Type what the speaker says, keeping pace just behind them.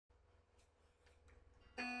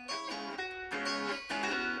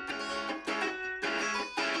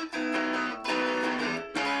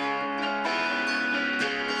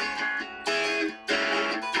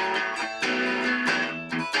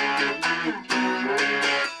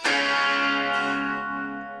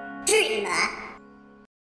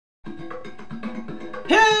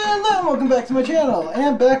back to my channel,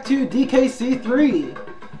 and back to DKC3.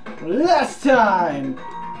 Last time,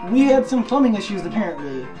 we had some plumbing issues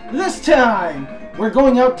apparently. This time, we're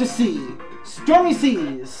going out to sea. Stormy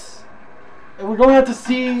seas. And we're going out to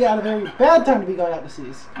sea at a very bad time to be going out to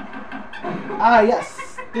seas. Ah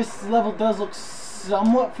yes, this level does look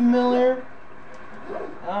somewhat familiar.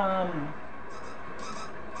 I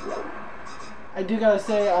do gotta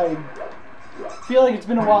say, I feel like it's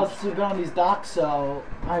been a while since we've been on these docks, so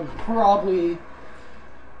I'm probably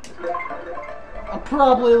a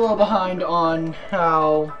little behind on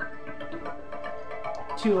how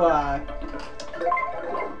to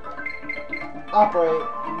operate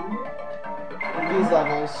these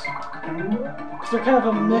levels. Because they're kind of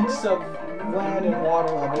a mix of land and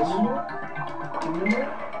water levels.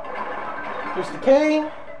 Here's the K.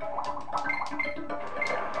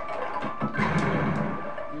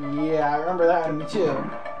 Yeah, I remember that enemy too.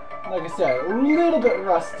 Like I said, a little bit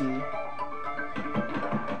rusty.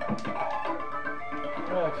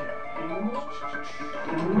 Okay.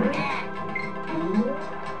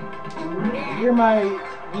 Gear my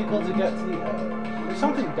vehicle to get to the... there's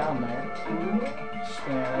something down there.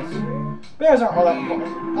 Bears. Bears aren't all that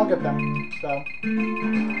important. I'll get them, though.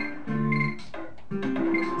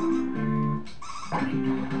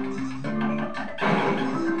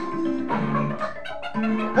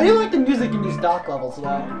 I do like the music in these dock levels,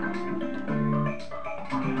 though.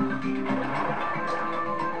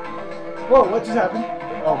 Whoa, what just happened?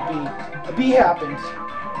 Oh, bee. A bee happened.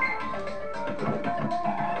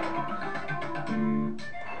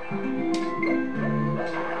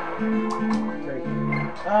 Great.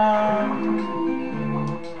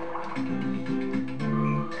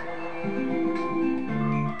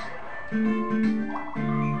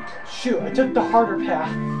 Shoot, I took the harder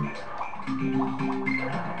path.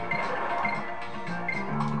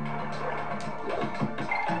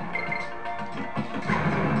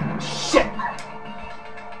 Shit!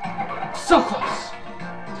 So close!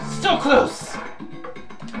 So close!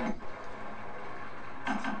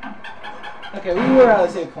 Okay, we were at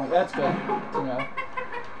a save point. That's good to know.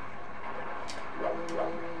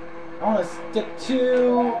 I want to stick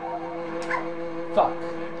to... Fuck.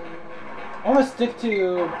 I want to stick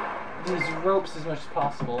to these ropes as much as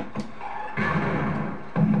possible.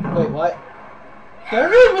 Wait, what? Did I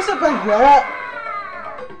really miss it by that?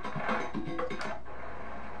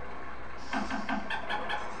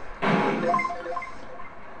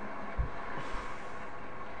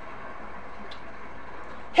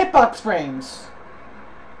 Hitbox frames!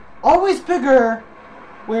 Always bigger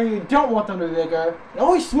where you don't want them to be bigger, and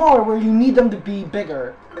always smaller where you need them to be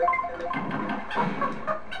bigger.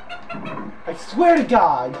 I swear to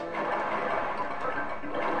God!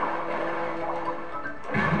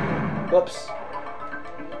 Whoops.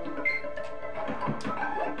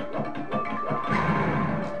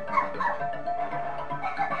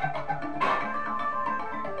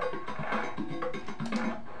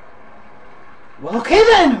 Well, okay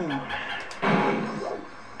then!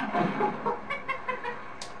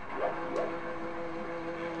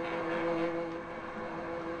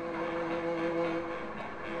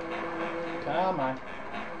 Come on.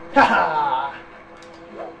 Haha!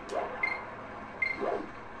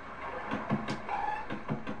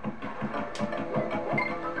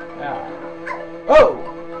 Oh!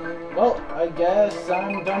 Well, I guess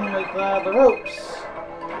I'm done with the ropes.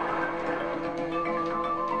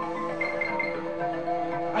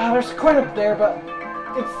 There's quite up there, but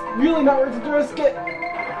it's really not worth it to risk it.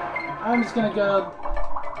 I'm just gonna go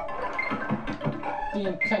the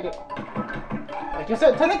intended... I guess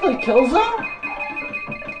that technically kills them?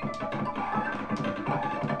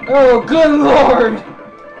 Oh, good lord!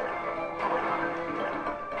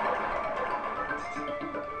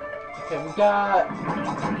 Okay, we got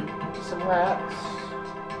some rats.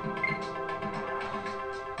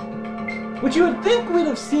 Which you would think we'd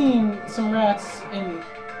have seen some rats in...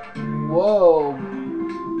 Whoa.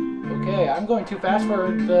 Okay, I'm going too fast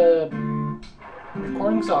for the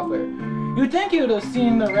recording software. You'd think you would have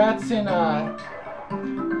seen the rats in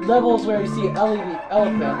levels where you see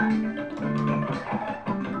elephant.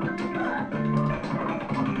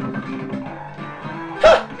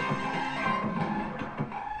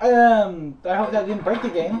 I hope that didn't break the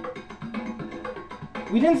game.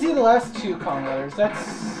 We didn't see the last two Kong letters.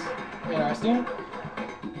 That's interesting.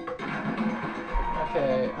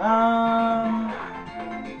 Okay,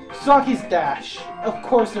 Swanky's Dash. Of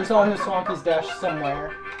course, there's always a Swanky's Dash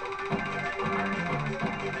somewhere.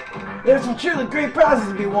 There's some truly great prizes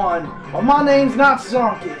to be won. Well, my name's not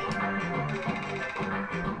Swanky.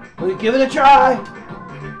 Will you give it a try?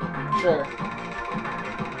 Sure.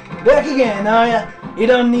 Back again, are ya? You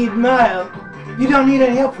don't need my help. You don't need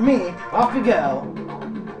any help from me. Off we go.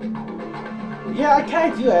 Yeah, I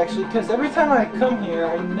kinda do actually, because every time I come here,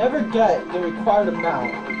 I never get the required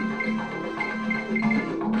amount.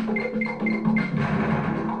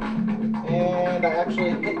 And I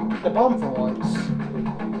actually hit the bomb for once.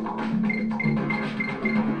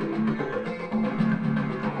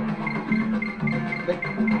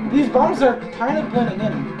 These bombs are kind of blending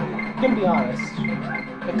in, I'm gonna be honest.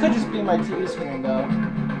 It could just be my TV screen though.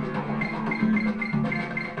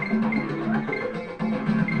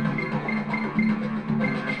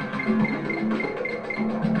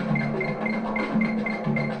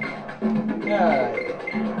 Alright.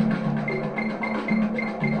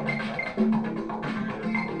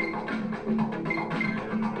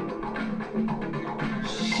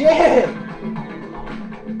 Shit!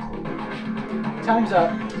 Time's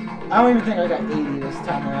up. I don't even think I got 80 this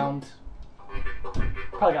time around.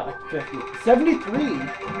 Probably got like 50. 73!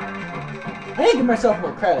 I need to give myself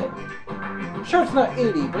more credit. Sure, it's not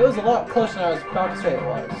 80, but it was a lot closer than I was about to say it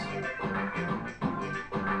was.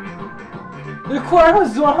 The required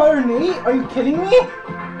was 108? Are you kidding me?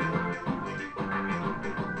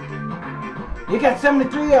 You got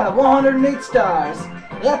 73 out of 108 stars.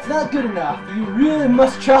 That's not good enough. You really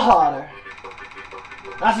must try harder.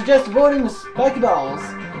 I suggest avoiding the spiky balls.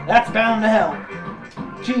 That's bound to help.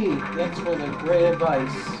 Gee, thanks for the great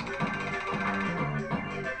advice.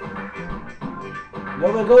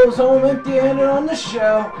 Nobody goes home empty-handed on this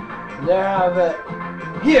show. There I have it.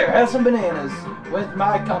 Here, have some bananas with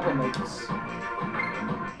my compliments.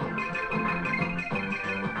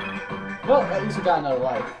 Well, at least we got another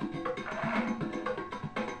life.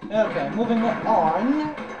 Okay, moving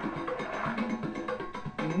on.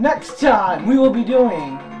 Next time, we will be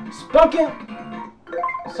doing Spunkin'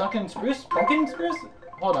 Spruce? Spunkin' Spruce?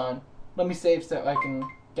 Hold on. Let me save so I can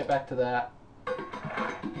get back to that.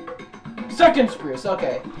 Sunken Spruce,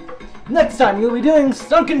 okay. Next time, we'll be doing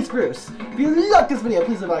Sunken Spruce. If you like this video,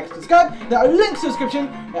 please like and subscribe. There are links to the description,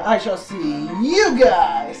 and I shall see you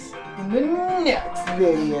guys in the next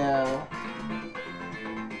video.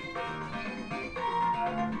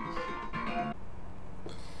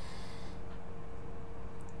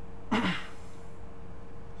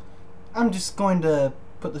 I'm just going to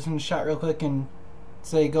put this in the shot real quick and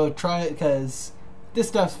say go try it, because this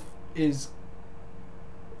stuff is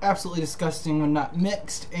absolutely disgusting when not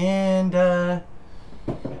mixed, and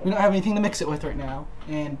we don't have anything to mix it with right now,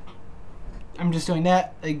 and I'm just doing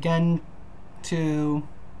that again to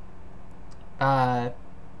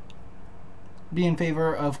be in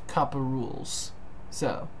favor of COPPA rules.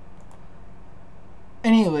 So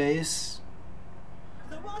anyways,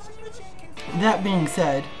 that being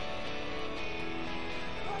said,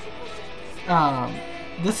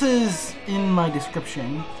 this is in my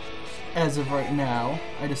description as of right now.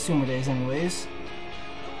 I'd assume it is anyways.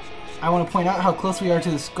 I want to point out how close we are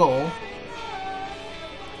to this goal.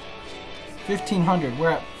 1,500.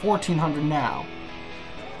 We're at 1,400 now.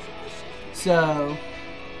 So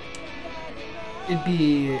it'd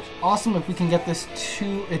be awesome if we can get this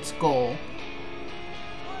to its goal.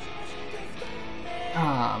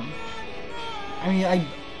 I mean, I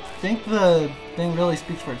think the thing really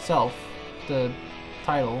speaks for itself. The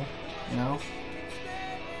title, you know.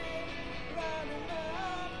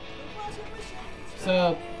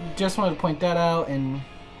 So just wanted to point that out, and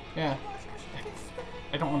yeah,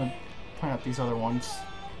 I don't want to point out these other ones.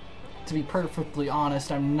 To be perfectly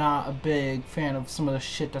honest, I'm not a big fan of some of the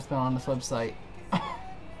shit that's been on this website.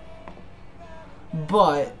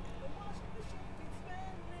 But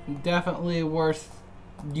definitely worth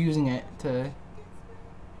using it to.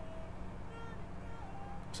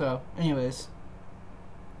 So anyways,